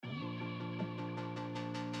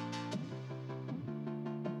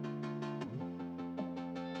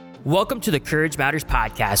Welcome to the Courage Matters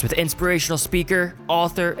podcast with inspirational speaker,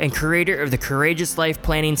 author, and creator of the Courageous Life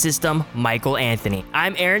Planning System, Michael Anthony.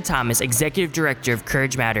 I'm Aaron Thomas, Executive Director of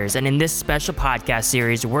Courage Matters, and in this special podcast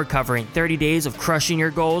series, we're covering 30 days of crushing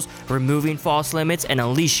your goals, removing false limits, and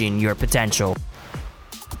unleashing your potential.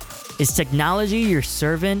 Is technology your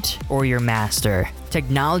servant or your master?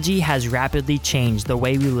 Technology has rapidly changed the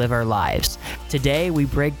way we live our lives. Today, we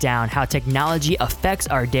break down how technology affects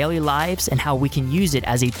our daily lives and how we can use it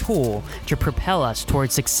as a tool to propel us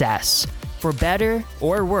towards success. For better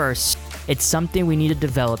or worse, it's something we need to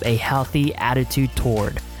develop a healthy attitude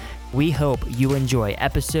toward. We hope you enjoy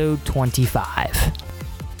episode 25.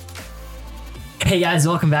 Hey guys,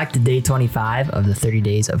 welcome back to day 25 of the 30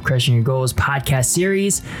 Days of Crushing Your Goals podcast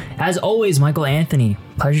series. As always, Michael Anthony,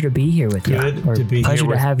 pleasure to be here with you. Good to be pleasure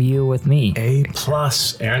here. to have you with me. A+,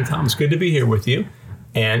 Aaron Thomas, good to be here with you.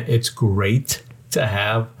 And it's great to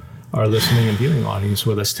have our listening and viewing audience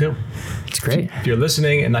with us too. It's great. If you're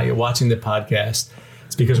listening and not yet watching the podcast,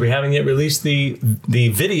 it's because we haven't yet released the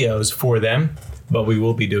videos for them. But we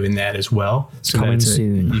will be doing that as well. So coming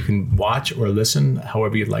soon. You can watch or listen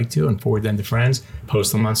however you'd like to and forward them to friends,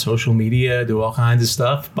 post them on social media, do all kinds of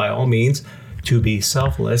stuff, by all means, to be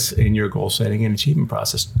selfless in your goal setting and achievement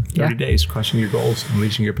process. 30 days, crushing your goals,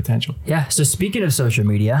 unleashing your potential. Yeah, so speaking of social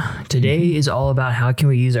media, today is all about how can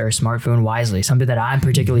we use our smartphone wisely, something that I'm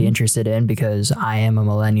particularly interested in because I am a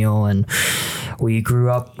millennial and we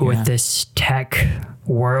grew up with this tech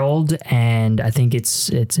world, and I think it's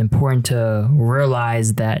important to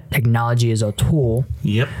realize that technology is a tool.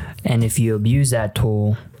 Yep. And if you abuse that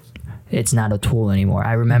tool, it's not a tool anymore.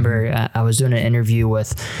 I remember I was doing an interview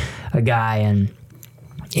with a guy, and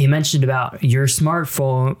he mentioned about your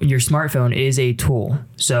smartphone is a tool.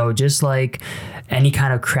 So just like any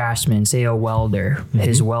kind of craftsman, say a welder,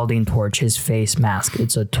 his welding torch, his face mask,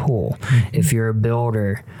 it's a tool. If you're a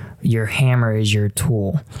builder, your hammer is your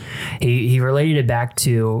tool. He related it back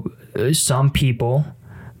to some people,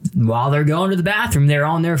 while they're going to the bathroom, they're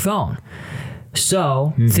on their phone.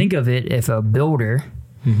 So think of it, if a builder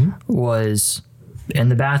was in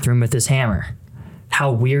the bathroom with his hammer,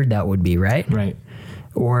 how weird that would be, right? Right.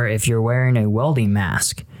 Or if you're wearing a welding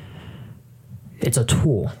mask, it's a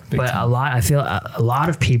tool. I feel a lot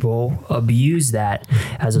of people abuse that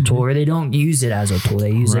as a tool, or they don't use it as a tool. They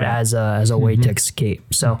use it as a way to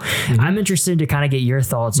escape. So I'm interested to kind of get your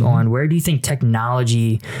thoughts on where do you think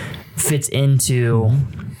technology fits into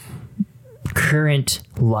current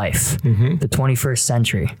life, the 21st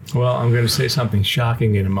century? Well, I'm going to say something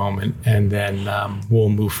shocking in a moment, and then we'll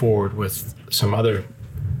move forward with some other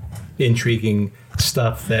intriguing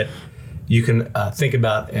stuff that you can think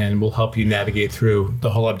about and will help you navigate through the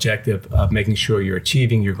whole objective of making sure you're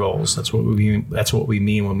achieving your goals. That's what we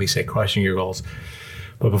mean when we say crushing your goals.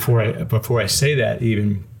 But before I say that,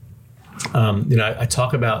 even I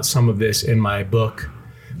talk about some of this in my book,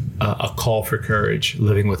 A Call for Courage: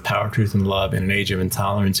 Living with Power, Truth, and Love in an Age of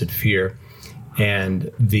Intolerance and Fear, and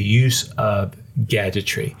the use of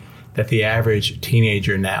gadgetry. That the average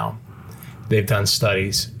teenager now, they've done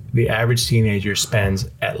studies. The average teenager spends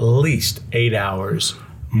at least 8 hours,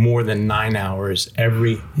 more than 9 hours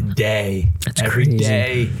every day. That's every crazy.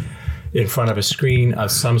 Day in front of a screen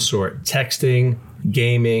of some sort. Texting,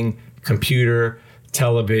 gaming, computer,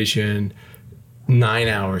 television, 9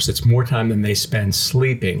 hours. It's more time than they spend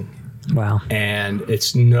sleeping. Wow. And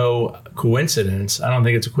it's no coincidence. I don't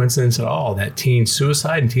think it's a coincidence at all that teen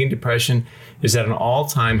suicide and teen depression is at an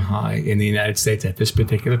all-time high in the United States at this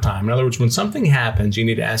particular time. In other words, when something happens, you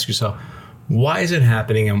need to ask yourself, why is it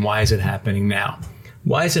happening and why is it happening now?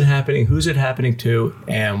 Why is it happening? Who's it happening to?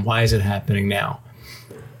 And why is it happening now?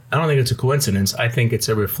 I don't think it's a coincidence. I think it's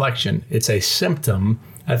a reflection. It's a symptom.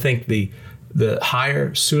 I think the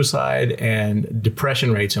higher suicide and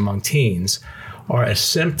depression rates among teens are a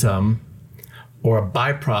symptom or a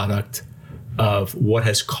byproduct of what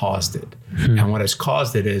has caused it. And what has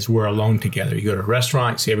caused it is we're alone together. You go to a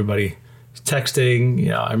restaurant, you see everybody texting.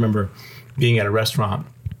 I remember being at a restaurant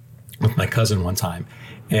with my cousin one time,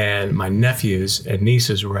 and my nephews and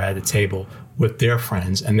nieces were at a table with their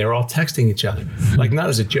friends, and they were all texting each other. Like, not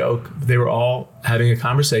as a joke, they were all having a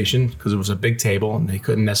conversation because it was a big table and they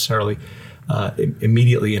couldn't necessarily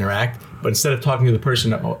immediately interact. But instead of talking to the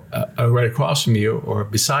person right across from you or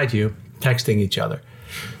beside you, texting each other.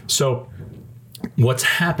 So what's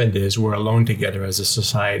happened is we're alone together as a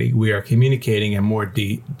society. We are communicating and more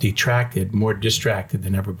detracted, more distracted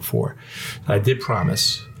than ever before. I did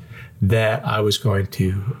promise that I was going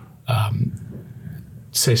to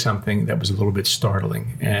say something that was a little bit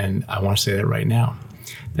startling, and I want to say that right now.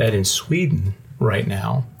 That in Sweden right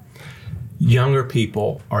now, younger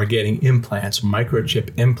people are getting implants, microchip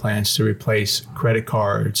implants, to replace credit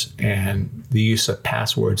cards and the use of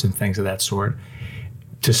passwords and things of that sort,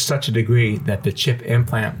 to such a degree that the chip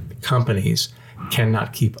implant companies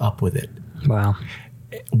cannot keep up with it. Wow.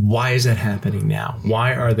 Why is that happening now?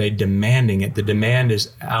 Why are they demanding it? The demand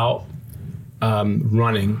is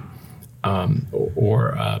running,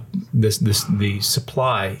 the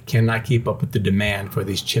supply cannot keep up with the demand for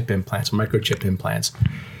these chip implants, microchip implants.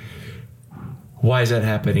 Why is that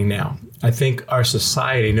happening now? I think our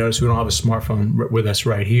society, notice we don't have a smartphone with us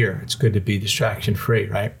right here. It's good to be distraction free,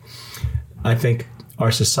 right? I think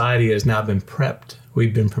our society has now been prepped.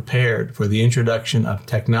 We've been prepared for the introduction of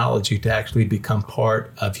technology to actually become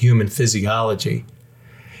part of human physiology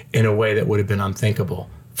in a way that would have been unthinkable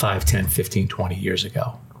 5, 10, 15, 20 years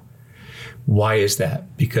ago. Why is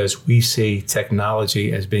that? Because we see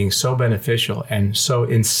technology as being so beneficial and so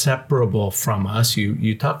inseparable from us.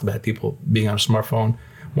 You talked about people being on a smartphone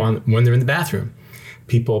when they're in the bathroom,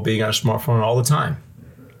 people being on a smartphone all the time.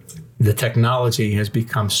 The technology has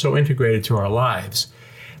become so integrated to our lives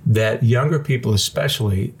that younger people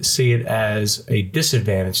especially see it as a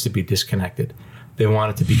disadvantage to be disconnected. They want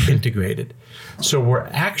it to be integrated. So we're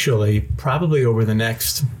actually probably over the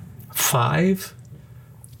next 5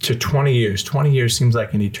 to 20 years, 20 years seems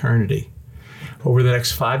like an eternity. Over the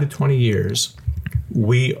next 5 to 20 years,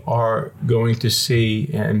 we are going to see,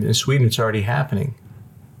 and in Sweden it's already happening,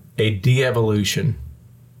 a de-evolution,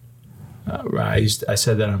 I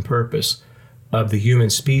said that on purpose, of the human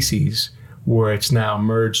species, where it's now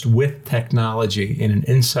merged with technology in an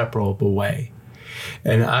inseparable way.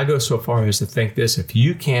 And I go so far as to think this: if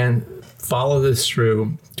you can follow this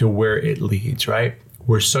through to where it leads, right?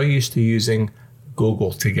 We're so used to using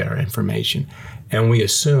Google to get our information, and we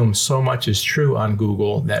assume so much is true on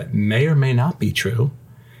Google that may or may not be true.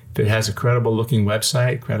 If it has a credible looking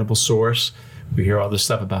website, credible source, we hear all this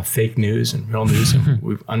stuff about fake news and real news, and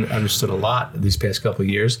we've understood a lot these past couple of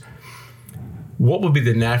years. What would be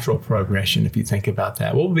the natural progression if you think about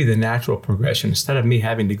that? What would be the natural progression? Instead of me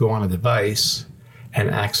having to go on a device and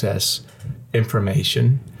access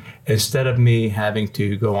information, instead of me having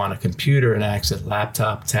to go on a computer and access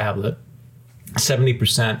laptop, tablet,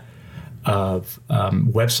 70% of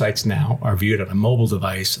websites now are viewed on a mobile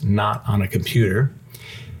device, not on a computer.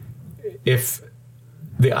 If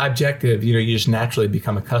the objective, you just naturally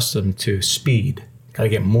become accustomed to speed. Got to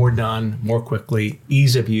get more done more quickly,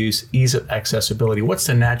 ease of use, ease of accessibility. What's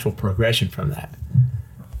the natural progression from that?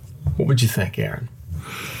 What would you think, Aaron?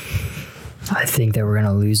 I think that we're going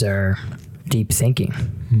to lose our deep thinking.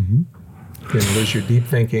 Mm-hmm. You're going to lose your deep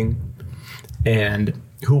thinking. And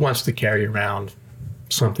who wants to carry around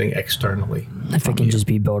something externally? If it can just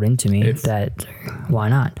be built into me, why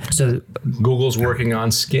not? So Google's working on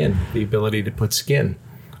skin, the ability to put skin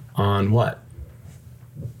on what?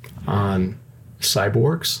 On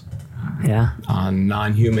cyborgs, on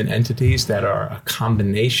non-human entities that are a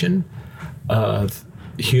combination of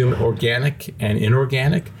human, organic and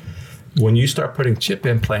inorganic. When you start putting chip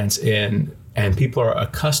implants in and people are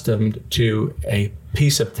accustomed to a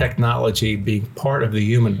piece of technology being part of the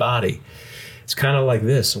human body, it's kind of like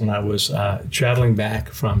this. When I was traveling back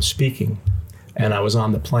from speaking and I was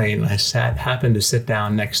on the plane, I happened to sit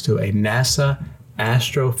down next to a NASA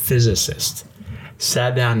astrophysicist,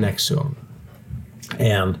 sat down next to him.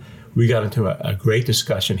 And we got into a great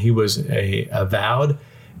discussion. He was a avowed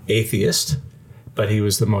atheist, but he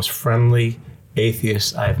was the most friendly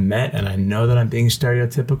atheist I've met. And I know that I'm being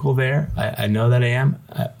stereotypical there. I know that I am.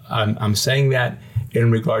 I'm saying that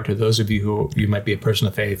in regard to those of you who you might be a person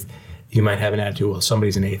of faith. You might have an attitude, well,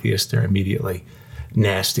 somebody's an atheist, they're immediately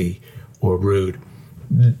nasty or rude.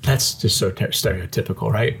 That's just so stereotypical,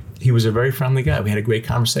 right? He was a very friendly guy. We had a great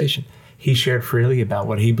conversation. He shared freely about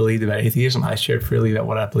what he believed about atheism. I shared freely about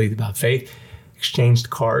what I believed about faith,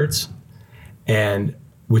 exchanged cards, and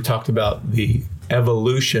we talked about the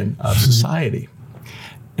evolution of society.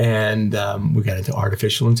 And we got into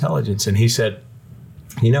artificial intelligence. And he said,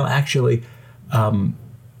 actually, 10,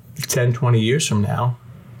 20 years from now,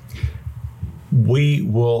 we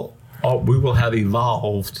will have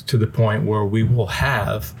evolved to the point where we will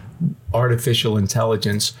have artificial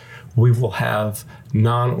intelligence. We will have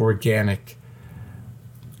non-organic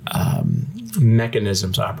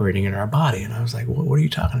mechanisms operating in our body. And I was like, what are you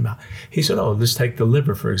talking about? He said, let's take the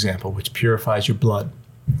liver, for example, which purifies your blood.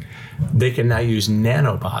 They can now use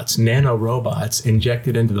nanorobots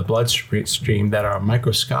injected into the bloodstream that are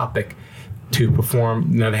microscopic to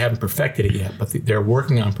perform. Now, they haven't perfected it yet, but they're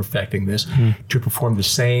working on perfecting this to perform the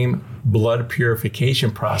same blood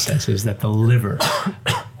purification processes that the liver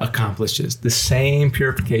accomplishes, the same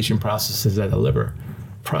purification processes that the liver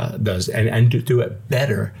does, and to do it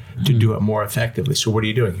better, to do it more effectively. So what are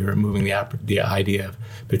you doing? You're removing the idea of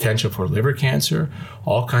potential for liver cancer,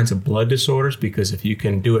 all kinds of blood disorders, because if you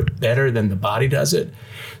can do it better than the body does it.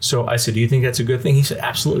 So I said, do you think that's a good thing? He said,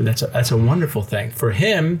 absolutely. That's a wonderful thing. For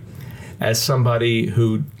him, as somebody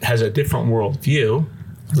who has a different worldview,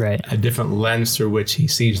 right, a different lens through which he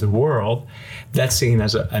sees the world, that's seen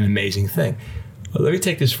as an amazing thing. But let me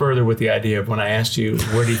take this further with the idea of when I asked you,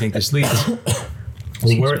 where do you think this leads?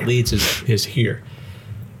 Well, where it leads is here.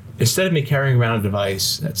 Instead of me carrying around a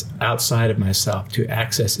device that's outside of myself to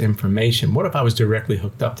access information, what if I was directly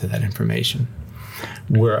hooked up to that information,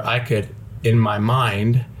 where I could, in my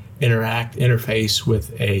mind, interface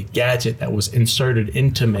with a gadget that was inserted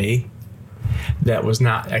into me, that was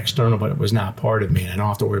not external, but it was not part of me, and I don't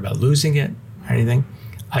have to worry about losing it or anything.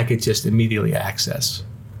 I could just immediately access.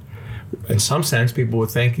 In some sense, people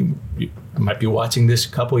would think, you might be watching this a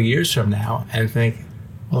couple of years from now and think,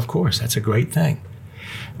 well, of course, that's a great thing.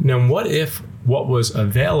 Now, what if what was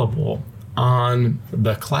available on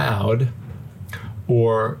the cloud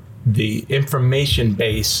or the information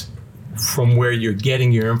base from where you're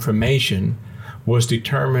getting your information was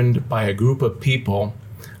determined by a group of people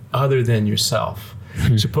other than yourself?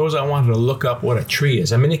 Suppose I wanted to look up what a tree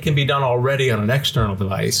is. I mean, it can be done already on an external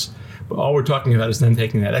device, but all we're talking about is then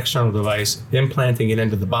taking that external device, implanting it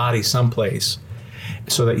into the body someplace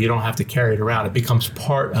so that you don't have to carry it around. It becomes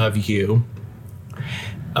part of you.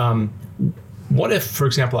 What if, for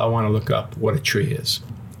example, I want to look up what a tree is,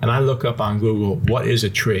 and I look up on Google, what is a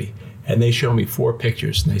tree? And they show me 4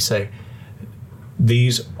 pictures, and they say,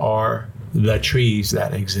 these are the trees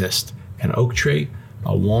that exist: an oak tree,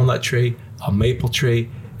 a walnut tree, a maple tree,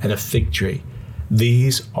 and a fig tree.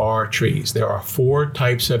 These are trees. There are 4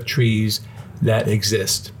 types of trees that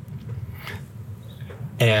exist.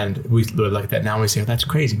 And we look at that now and we say, oh, that's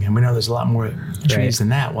crazy, man. We know there's a lot more trees than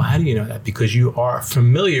that. Well, how do you know that? Because you are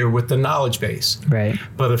familiar with the knowledge base. Right.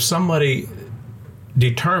 But if somebody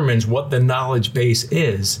determines what the knowledge base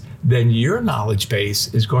is, then your knowledge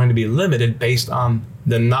base is going to be limited based on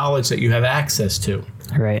the knowledge that you have access to.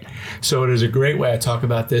 Right. So it is a great way. I talk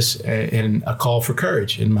about this in A Call for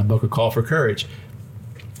Courage, in my book, A Call for Courage.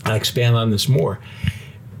 I expand on this more.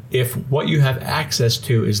 If what you have access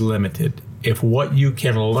to is limited, if what you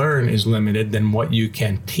can learn is limited, then what you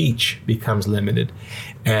can teach becomes limited.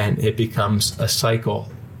 And it becomes a cycle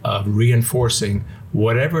of reinforcing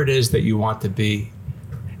whatever it is that you want to be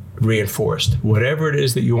reinforced, whatever it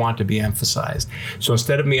is that you want to be emphasized. So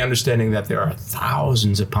instead of me understanding that there are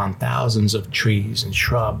thousands upon thousands of trees and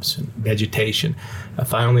shrubs and vegetation,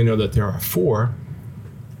 if I only know that there are 4,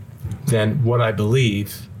 then what I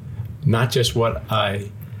believe, not just what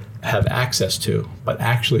I have access to, but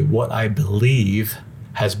actually what I believe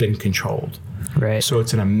has been controlled. Right. So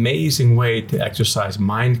it's an amazing way to exercise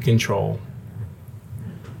mind control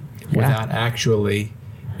without actually,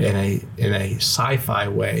 in a sci-fi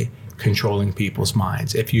way, controlling people's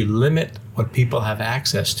minds. If you limit what people have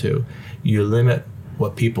access to, you limit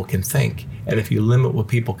what people can think. And if you limit what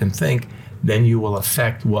people can think, then you will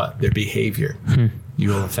affect their behavior. You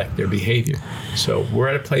will affect their behavior. So we're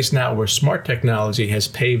at a place now where smart technology has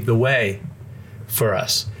paved the way for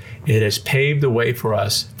us. It has paved the way for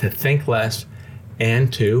us to think less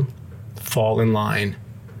and to fall in line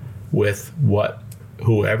with what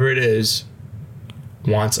whoever it is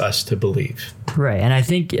wants us to believe. Right. And I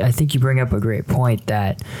think you bring up a great point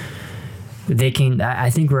that I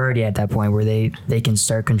think we're already at that point where they can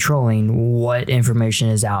start controlling what information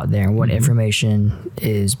is out there and what information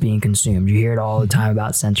is being consumed. You hear it all the time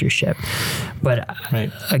about censorship. But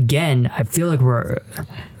again, I feel like we're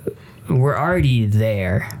already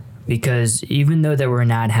there, because even though that we're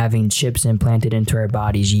not having chips implanted into our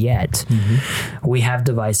bodies yet, we have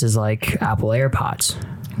devices like Apple AirPods.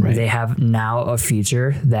 Right. They have now a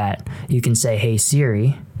feature that you can say, "Hey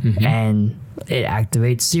Siri," and it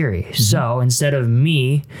activates Siri. So instead of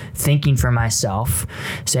me thinking for myself,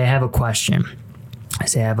 say I have a question.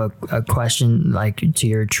 Say I have a question like to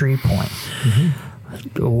your tree point.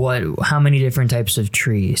 How many different types of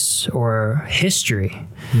trees, or history?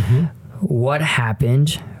 What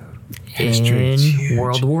happened in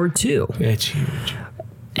World War II? It's huge.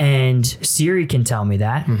 And Siri can tell me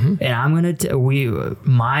that, and I'm gonna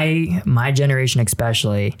my generation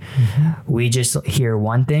especially, we just hear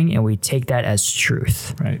one thing and we take that as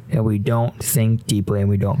truth, right? And we don't think deeply and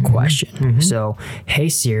we don't question. So, hey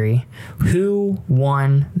Siri, who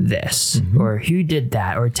won this, or who did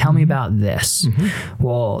that, or tell me about this?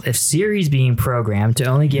 Well, if Siri's being programmed to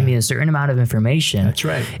only give me a certain amount of information, that's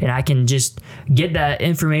right, and I can just get that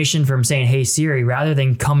information from saying, hey Siri, rather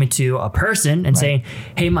than coming to a person and saying,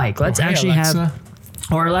 hey Mike, let's actually Alexa,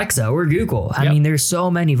 Or Alexa or Google. I mean, there's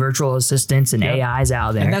so many virtual assistants and AIs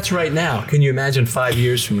out there. And that's right now. Can you imagine 5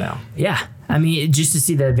 years from now? Yeah. I mean, just to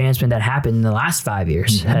see the advancement that happened in the last 5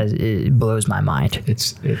 years, it blows my mind.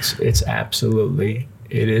 It's absolutely,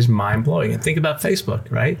 it is mind blowing. And think about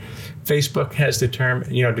Facebook, right? Facebook has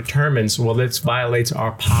determines, well, this violates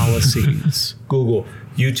our policies. Google,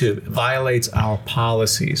 YouTube violates our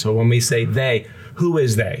policies. So when we say they, who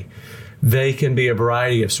is they? They can be a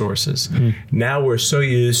variety of sources. Now we're so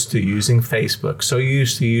used to using Facebook, so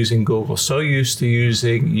used to using Google, so used to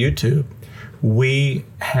using YouTube. We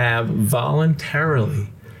have voluntarily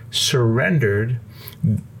surrendered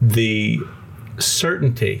the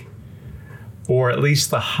certainty, or at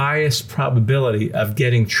least the highest probability of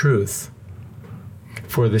getting truth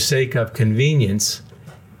for the sake of convenience.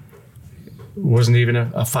 Wasn't even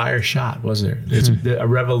a fire shot, was there? A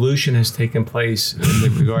revolution has taken place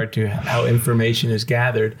in regard to how information is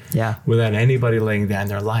gathered without anybody laying down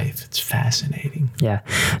their life. It's fascinating. Yeah.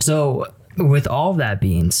 So with all that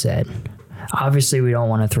being said, obviously we don't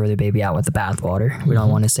want to throw the baby out with the bathwater. We don't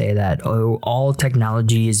want to say that, all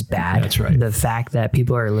technology is bad. That's right. The fact that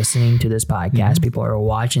people are listening to this podcast, people are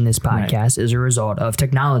watching this podcast is a result of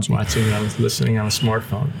technology. Listening on a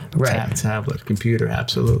smartphone, tablet, computer,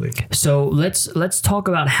 absolutely. So let's talk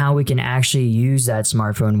about how we can actually use that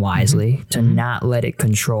smartphone wisely to not let it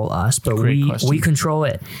control us, but we control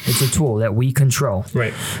it. It's a tool that we control.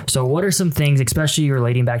 Right. So what are some things, especially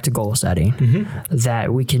relating back to goal setting,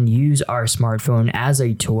 that we can use our smartphone as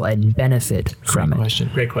a tool and benefit from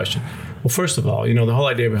it? Great question. Well, first of all, the whole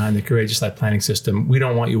idea behind the Courageous Life Planning System, we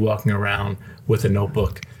don't want you walking around with a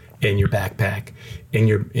notebook in your backpack, in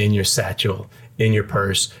your satchel, in your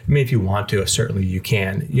purse. I mean, if you want to, certainly you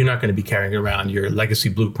can. You're not going to be carrying around your legacy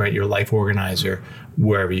blueprint, your life organizer,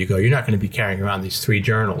 wherever you go. You're not going to be carrying around these 3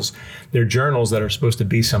 journals. They're journals that are supposed to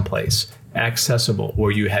be someplace accessible,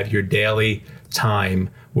 where you have your daily time,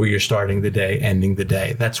 where you're starting the day, ending the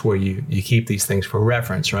day. That's where you keep these things for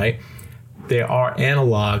reference, right? They are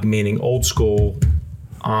analog, meaning old school,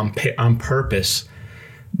 on purpose.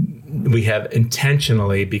 We have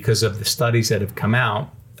intentionally, because of the studies that have come out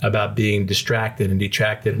about being distracted and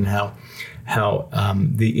detracted, and how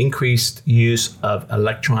the increased use of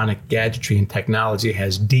electronic gadgetry and technology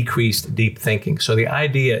has decreased deep thinking. So the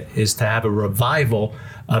idea is to have a revival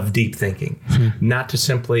of deep thinking, not to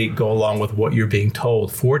simply go along with what you're being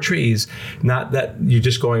told. 4 trees, not that you're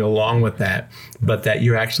just going along with that, but that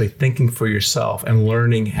you're actually thinking for yourself and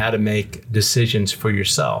learning how to make decisions for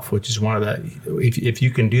yourself, which is one of the, if you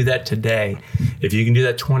can do that today, if you can do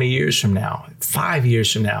that 20 years from now, 5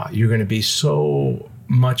 years from now, you're going to be so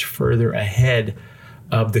much further ahead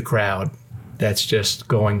of the crowd that's just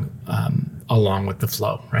going along with the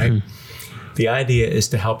flow, right? The idea is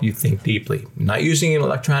to help you think deeply. I'm not using an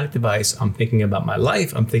electronic device. I'm thinking about my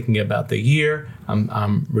life. I'm thinking about the year.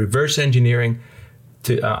 I'm reverse engineering.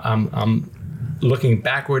 I'm looking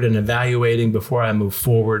backward and evaluating before I move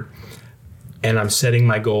forward. And I'm setting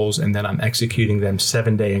my goals, and then I'm executing them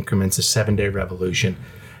 7-day increments, a 7-day revolution,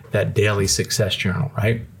 that daily success journal,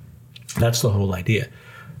 right? That's the whole idea.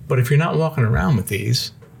 But if you're not walking around with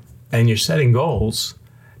these and you're setting goals,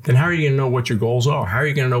 then how are you going to know what your goals are? How are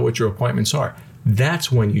you going to know what your appointments are?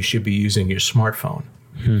 That's when you should be using your smartphone.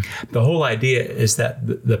 The whole idea is that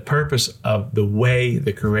the purpose of the way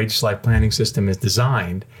the Courageous Life Planning System is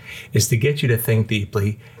designed is to get you to think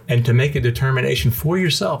deeply and to make a determination for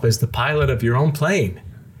yourself as the pilot of your own plane.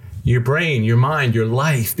 Your brain, your mind, your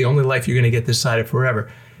life, the only life you're going to get this side of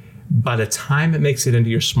forever. By the time it makes it into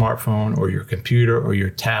your smartphone or your computer or your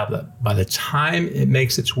tablet, by the time it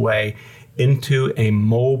makes its way into a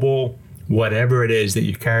mobile, whatever it is that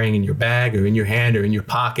you're carrying in your bag or in your hand or in your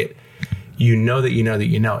pocket, you know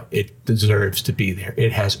it deserves to be there.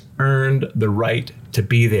 It has earned the right to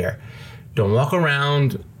be there. Don't walk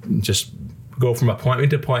around, just go from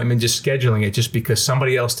appointment to appointment, just scheduling it just because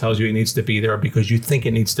somebody else tells you it needs to be there or because you think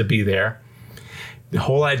it needs to be there. The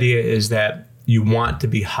whole idea is that you want to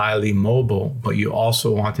be highly mobile, but you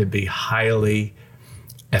also want to be highly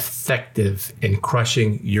effective in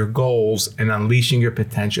crushing your goals and unleashing your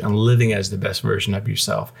potential and living as the best version of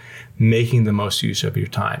yourself, making the most use of your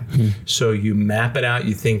time. So you map it out,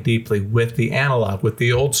 you think deeply with the analog, with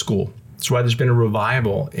the old school. That's why there's been a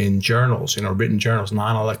revival in journals, written journals,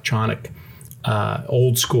 non-electronic,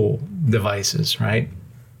 old school devices, right?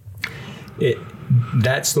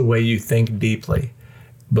 That's the way you think deeply.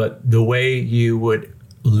 But the way you would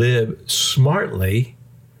live smartly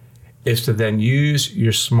is to then use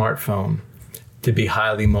your smartphone to be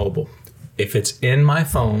highly mobile. If it's in my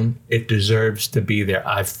phone, it deserves to be there.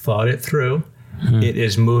 I've thought it through. It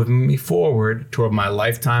is moving me forward toward my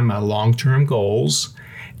lifetime, my long-term goals.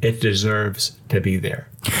 It deserves to be there.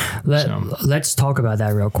 Let's talk about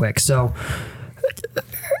that real quick. So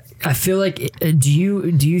I feel like, do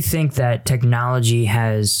you think that technology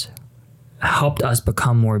has helped us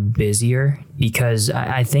become more busier? Because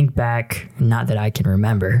I think back, not that I can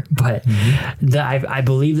remember, but I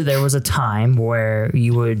believe that there was a time where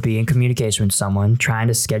you would be in communication with someone trying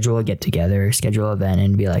to schedule a get-together, schedule an event,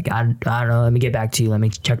 and be like, I don't know, let me get back to you, let me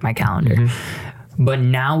check my calendar. But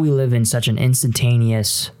now we live in such an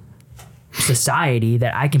instantaneous society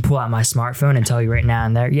that I can pull out my smartphone and tell you right now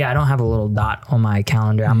and there, I don't have a little dot on my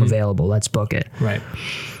calendar, I'm available, let's book it. Right.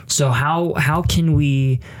 So how can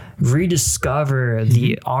we rediscover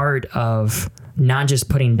the art of not just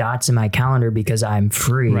putting dots in my calendar because I'm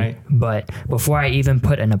free, but before I even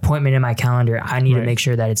put an appointment in my calendar, I need to make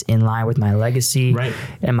sure that it's in line with my legacy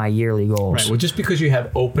and my yearly goals. Right. Well, just because you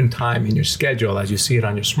have open time in your schedule as you see it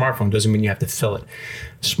on your smartphone doesn't mean you have to fill it.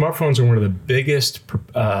 Smartphones are one of the biggest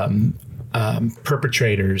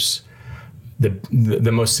perpetrators,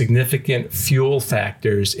 the most significant fuel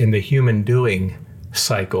factors in the human doing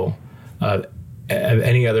cycle of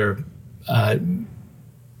any other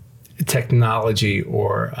technology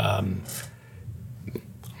or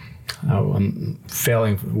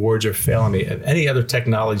words are failing me, any other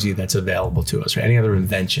technology that's available to us, or any other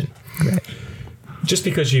invention. Right. Just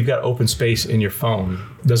because you've got open space in your phone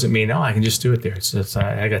doesn't mean, I can just do it there. It's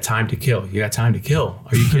I got time to kill. You got time to kill.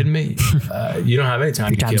 Are you kidding me? You don't have any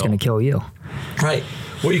time to kill. Your time's going to kill you. Right.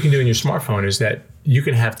 What you can do in your smartphone is that you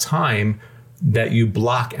can have time that you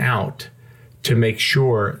block out to make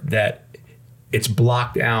sure that it's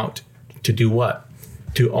blocked out to do what?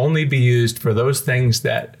 To only be used for those things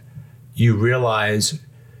that you realize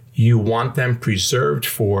you want them preserved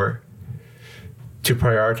for, to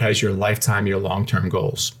prioritize your lifetime, your long-term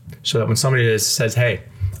goals. So that when somebody says, hey,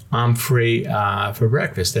 I'm free for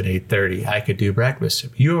breakfast at 8:30, I could do breakfast.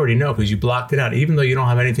 You already know because you blocked it out. Even though you don't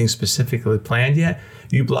have anything specifically planned yet,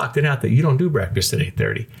 you blocked it out that you don't do breakfast at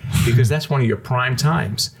 8:30 because that's one of your prime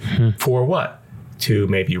times. For what? To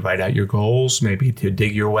maybe write out your goals, maybe to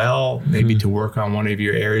dig your well, maybe to work on one of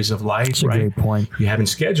your areas of life. That's a great point. You haven't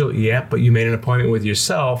scheduled it yet, but you made an appointment with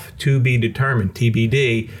yourself to be determined,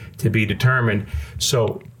 TBD, to be determined.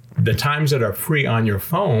 So the times that are free on your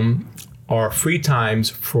phone are free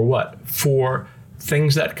times for what? For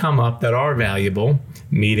things that come up that are valuable,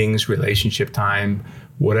 meetings, relationship time,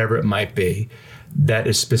 whatever it might be, that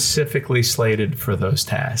is specifically slated for those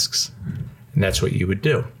tasks. And that's what you would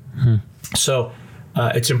do. So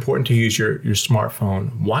it's important to use your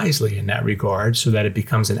smartphone wisely in that regard so that it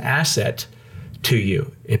becomes an asset to you.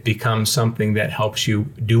 It becomes something that helps you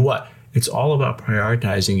do what? It's all about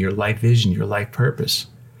prioritizing your life vision, your life purpose.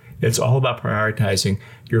 It's all about prioritizing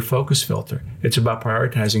your focus filter. It's about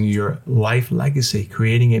prioritizing your life legacy,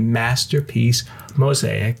 creating a masterpiece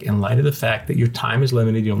mosaic in light of the fact that your time is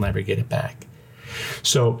limited, you'll never get it back.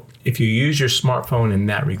 So if you use your smartphone in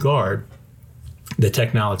that regard, the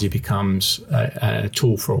technology becomes a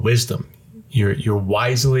tool for wisdom. You're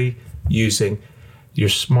wisely using your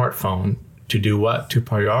smartphone to do what? To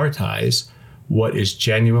prioritize what is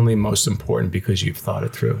genuinely most important because you've thought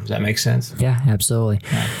it through. Does that make sense? Yeah, absolutely.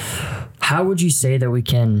 Yeah. How would you say that we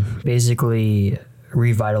can basically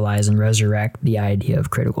revitalize and resurrect the idea of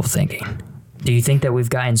critical thinking? Do you think that we've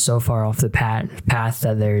gotten so far off the path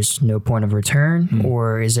that there's no point of return?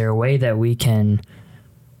 Or is there a way that we can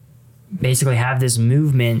basically have this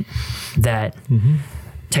movement that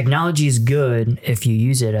technology is good if you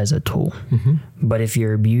use it as a tool, but if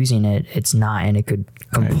you're abusing it, it's not, and it could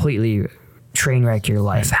completely train wreck your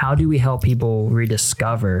life. How do we help people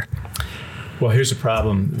rediscover? Well, here's a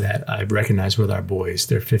problem that I've recognized with our boys.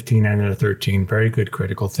 They're 15 and 13, very good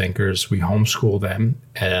critical thinkers. We homeschool them,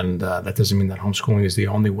 and that doesn't mean that homeschooling is the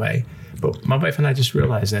only way. But my wife and I just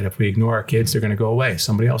realized that if we ignore our kids, they're going to go away.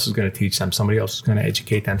 Somebody else is going to teach them. Somebody else is going to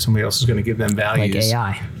educate them. Somebody else is going to give them values. Like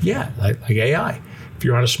AI. Yeah, like AI. If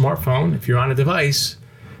you're on a smartphone, if you're on a device,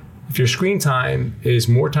 if your screen time is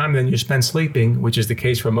more time than you spend sleeping, which is the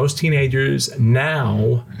case for most teenagers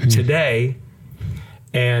now, today,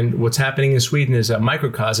 and what's happening in Sweden is a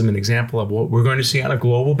microcosm, an example of what we're going to see on a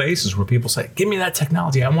global basis, where people say, give me that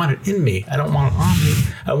technology. I want it in me. I don't want it on me.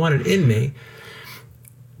 I want it in me.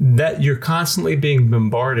 That you're constantly being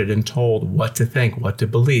bombarded and told what to think, what to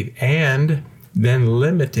believe, and then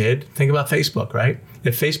limited. Think about Facebook, right?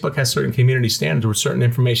 If Facebook has certain community standards where certain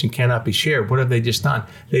information cannot be shared, what have they just done?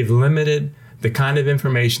 They've limited the kind of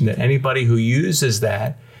information that anybody who uses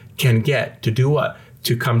that can get to do what?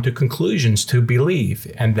 To come to conclusions, to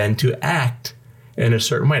believe, and then to act in a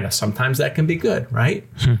certain way. Now, sometimes that can be good, right?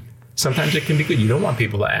 Sometimes it can be good. You don't want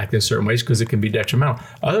people to act in certain ways because it can be detrimental.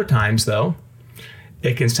 Other times, though,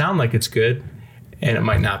 it can sound like it's good and it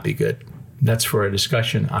might not be good. That's for a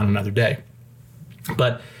discussion on another day.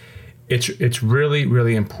 But it's really,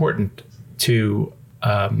 really important to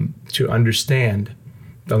understand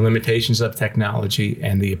the limitations of technology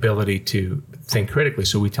and the ability to think critically.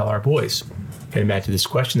 So we tell our boys, getting back to this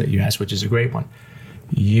question that you asked, which is a great one,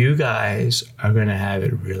 you guys are going to have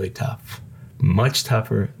it really tough, much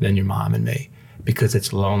tougher than your mom and me, because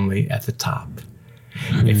it's lonely at the top.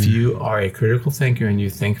 If you are a critical thinker and you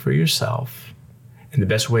think for yourself, and the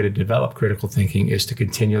best way to develop critical thinking is to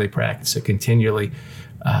continually practice it, continually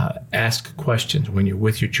ask questions when you're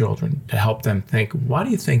with your children to help them think, why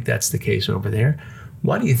do you think that's the case over there?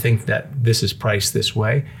 Why do you think that this is priced this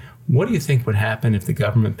way? What do you think would happen if the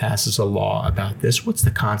government passes a law about this? What's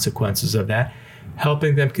the consequences of that?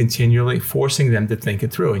 Helping them continually, forcing them to think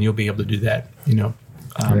it through. And you'll be able to do that,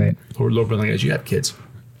 Right. Lord willing, as you have kids.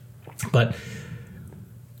 But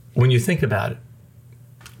when you think about it,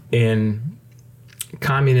 in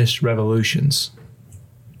communist revolutions,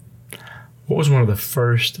 what was one of the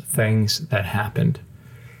first things that happened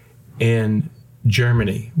in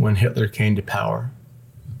Germany when Hitler came to power?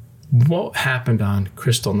 What happened on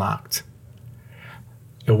Kristallnacht?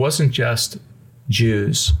 It wasn't just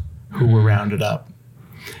Jews who were rounded up.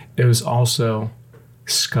 It was also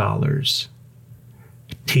scholars,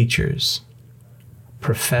 teachers,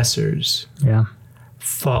 professors,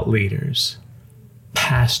 thought leaders,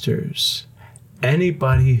 pastors,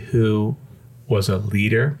 anybody who was a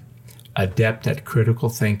leader, adept at critical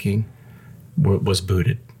thinking, was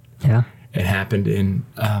booted. Yeah. It happened in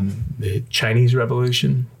the Chinese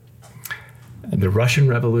Revolution, the Russian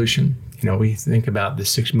Revolution. We think about the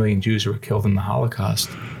 6 million Jews who were killed in the Holocaust.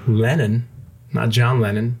 Lenin, not John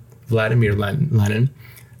Lennon, Vladimir Lenin,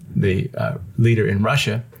 the leader in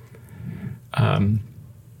Russia,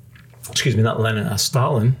 not Lenin,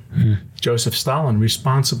 Stalin, Joseph Stalin,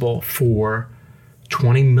 responsible for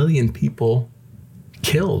 20 million people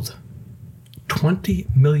killed. 20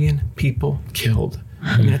 million people killed.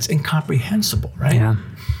 I mean, that's incomprehensible, right? Yeah.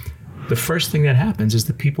 The first thing that happens is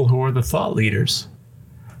the people who are the thought leaders,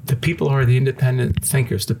 the people who are the independent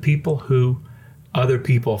thinkers, the people who other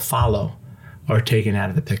people follow are taken out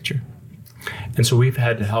of the picture. And so we've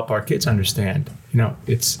had to help our kids understand,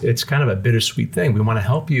 it's kind of a bittersweet thing. We want to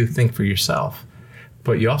help you think for yourself,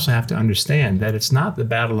 but you also have to understand that it's not the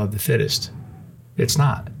battle of the fittest. It's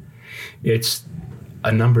not. It's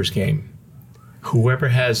a numbers game. Whoever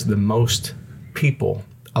has the most people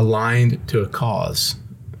aligned to a cause,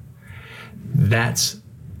 that's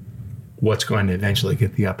what's going to eventually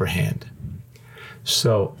get the upper hand.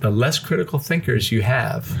 So the less critical thinkers you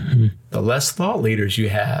have, the less thought leaders you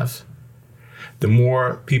have, the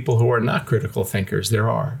more people who are not critical thinkers there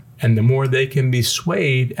are. And the more they can be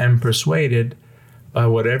swayed and persuaded by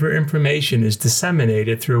whatever information is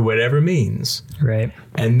disseminated through whatever means. Right.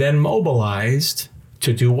 And then mobilized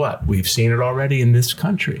to do what? We've seen it already in this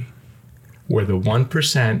country, where the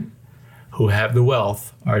 1% who have the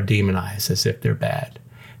wealth are demonized as if they're bad.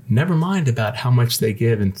 Never mind about how much they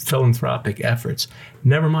give in philanthropic efforts.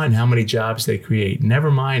 Never mind how many jobs they create. Never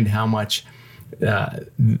mind how much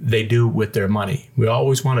they do with their money. We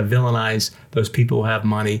always want to villainize those people who have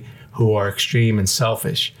money, who are extreme and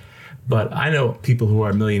selfish. But I know people who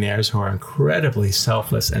are millionaires who are incredibly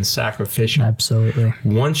selfless and sacrificial. Absolutely.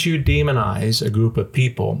 Once you demonize a group of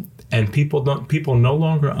people, and people no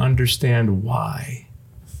longer understand why,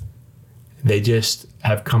 they just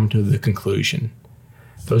have come to the conclusion.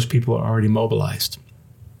 Those people are already mobilized.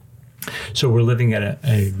 So we're living at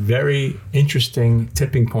a very interesting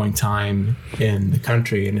tipping point time in the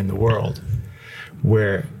country and in the world,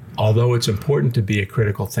 where although it's important to be a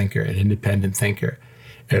critical thinker, an independent thinker,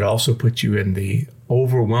 it also puts you in the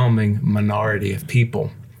overwhelming minority of people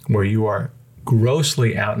where you are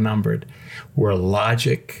grossly outnumbered, where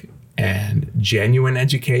logic and genuine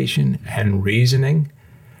education and reasoning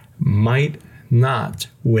might not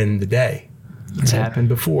win the day. It's happened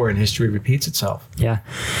before, and history repeats itself. Yeah.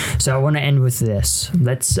 So I want to end with this.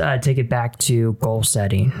 Let's take it back to goal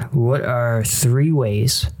setting. What are 3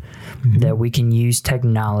 ways that we can use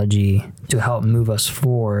technology to help move us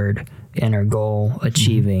forward in our goal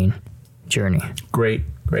achieving journey? Great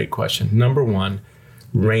question. Number 1,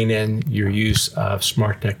 rein in your use of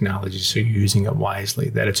smart technology so you're using it wisely,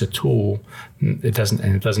 that it's a tool, it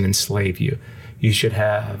doesn't enslave you. You should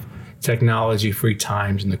have technology-free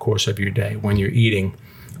times in the course of your day when you're eating,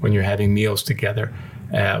 when you're having meals together,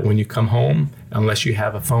 When you come home, unless you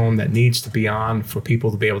have a phone that needs to be on for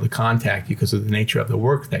people to be able to contact you because of the nature of the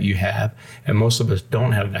work that you have, and most of us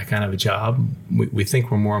don't have that kind of a job, we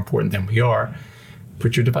think we're more important than we are,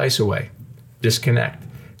 put your device away, disconnect.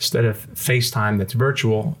 Instead of FaceTime that's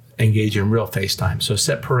virtual, engage in real FaceTime. So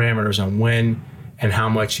set parameters on when and how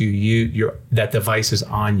much you use that device is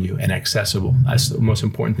on you and accessible. That's the most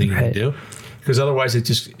important thing you can do, because otherwise it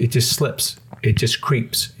just slips. It just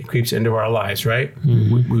creeps. It creeps into our lives, right?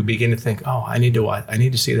 Mm-hmm. We begin to think, oh, I need to what? I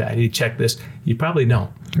need to see that. I need to check this. You probably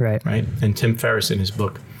don't. Right. And Tim Ferriss in his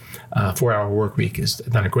book, 4 Hour Work Week, has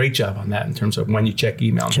done a great job on that in terms of when you check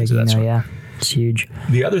email. Yeah, it's huge.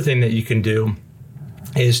 The other thing that you can do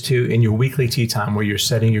is to, in your weekly tea time where you're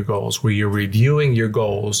setting your goals, where you're reviewing your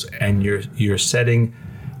goals and you're setting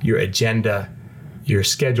your agenda, your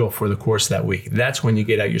schedule for the course of that week. That's when you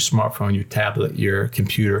get out your smartphone, your tablet, your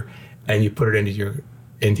computer, and you put it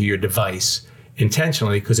into your device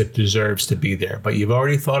intentionally because it deserves to be there. But you've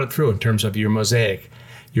already thought it through in terms of your mosaic,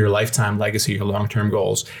 your lifetime legacy, your long-term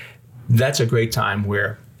goals. That's a great time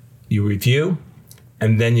where you review,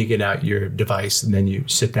 and then you get out your device, and then you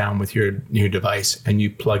sit down with your device and you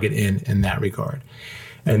plug it in that regard.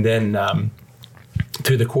 And then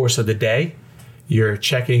through the course of the day, you're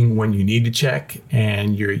checking when you need to check,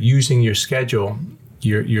 and you're using your schedule.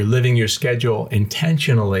 You're living your schedule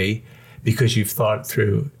intentionally because you've thought it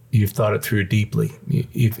through. You've thought it through deeply.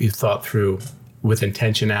 You've thought through with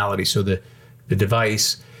intentionality. So the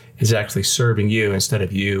device is actually serving you instead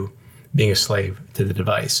of you being a slave to the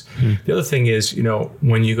device. The other thing is,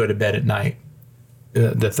 when you go to bed at night,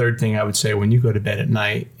 the third thing I would say, when you go to bed at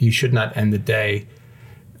night, you should not end the day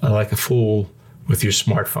like a fool with your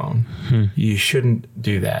smartphone. You shouldn't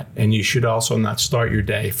do that. And you should also not start your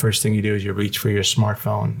day. First thing you do is you reach for your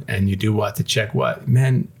smartphone and you do what? To check what?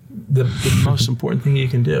 Man, the most important thing you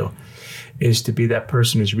can do is to be that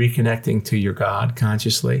person who's reconnecting to your God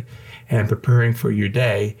consciously and preparing for your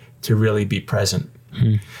day to really be present.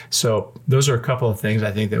 So those are a couple of things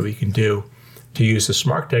I think that we can do to use the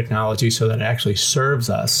smart technology so that it actually serves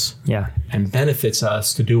us and benefits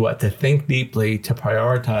us to do what? To think deeply, to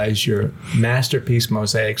prioritize your masterpiece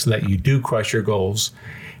mosaic so that you do crush your goals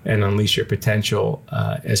and unleash your potential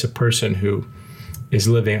as a person who is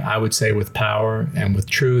living, I would say, with power and with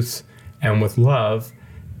truth and with love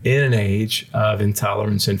in an age of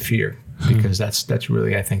intolerance and fear. Because that's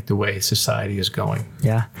really, I think, the way society is going.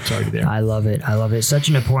 Yeah. It's already there. I love it. Such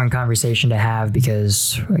an important conversation to have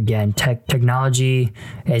because, again, technology,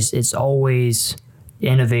 it's always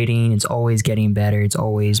innovating. It's always getting better. It's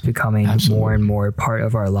always becoming more and more part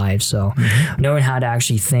of our lives. So knowing how to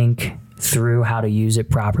actually think through how to use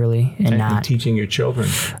it properly and not teaching your children.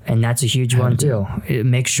 And that's a huge one too.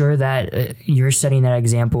 Make sure that you're setting that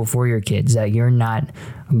example for your kids, that you're not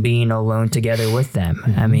being alone together with them.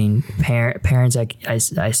 I mean, parents,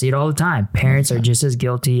 I see it all the time. Parents are just as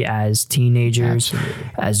guilty as teenagers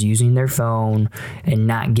as using their phone and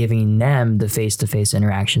not giving them the face-to-face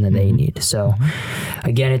interaction that they need. So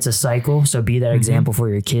again, it's a cycle. So be that example for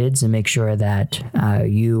your kids and make sure that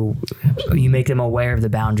you make them aware of the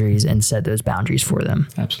boundaries and set those boundaries for them.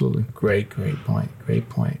 Absolutely. Great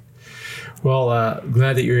point. Well,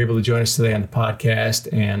 glad that you're able to join us today on the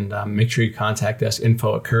podcast, and make sure you contact us,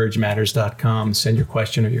 info@couragematters.com. Send your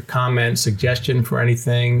question or your comment, suggestion for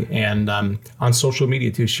anything, and on social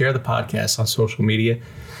media too. Share the podcast on social media.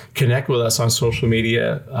 Connect with us on social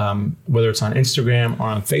media, whether it's on Instagram or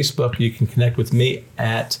on Facebook. You can connect with me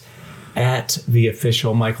at the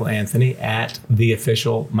official Michael Anthony, at the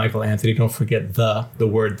official Michael Anthony. Don't forget the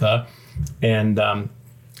word the. And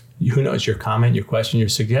who knows, your comment, your question, your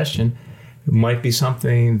suggestion might be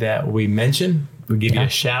something that we mention. We'll give you a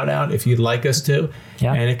shout out if you'd like us to.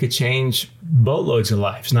 And it could change boatloads of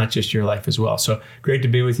lives, not just your life as well. So great to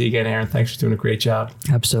be with you again, Aaron. Thanks for doing a great job.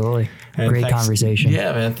 Absolutely. And great conversation.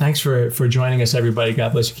 Yeah, man. Thanks for joining us, everybody.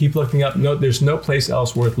 God bless you. Keep looking up. No, there's no place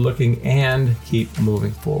else worth looking, and keep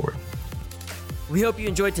moving forward. We hope you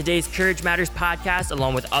enjoyed today's Courage Matters podcast,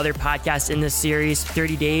 along with other podcasts in this series,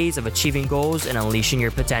 30 Days of Achieving Goals and Unleashing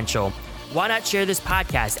Your Potential. Why not share this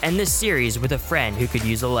podcast and this series with a friend who could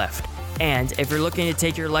use a lift? And if you're looking to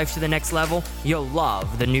take your life to the next level, you'll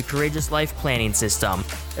love the new Courageous Life Planning System.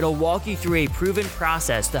 It'll walk you through a proven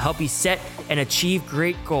process to help you set and achieve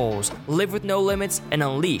great goals, live with no limits, and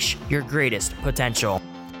unleash your greatest potential.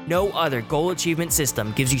 No other goal achievement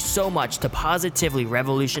system gives you so much to positively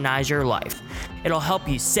revolutionize your life. It'll help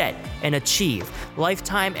you set and achieve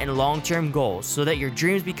lifetime and long-term goals so that your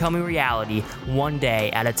dreams become a reality one day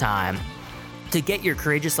at a time. To get your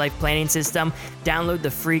Courageous Life Planning System, download the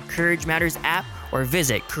free Courage Matters app or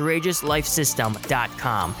visit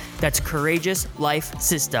CourageousLifeSystem.com. That's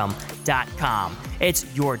CourageousLifeSystem.com.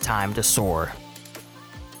 It's your time to soar.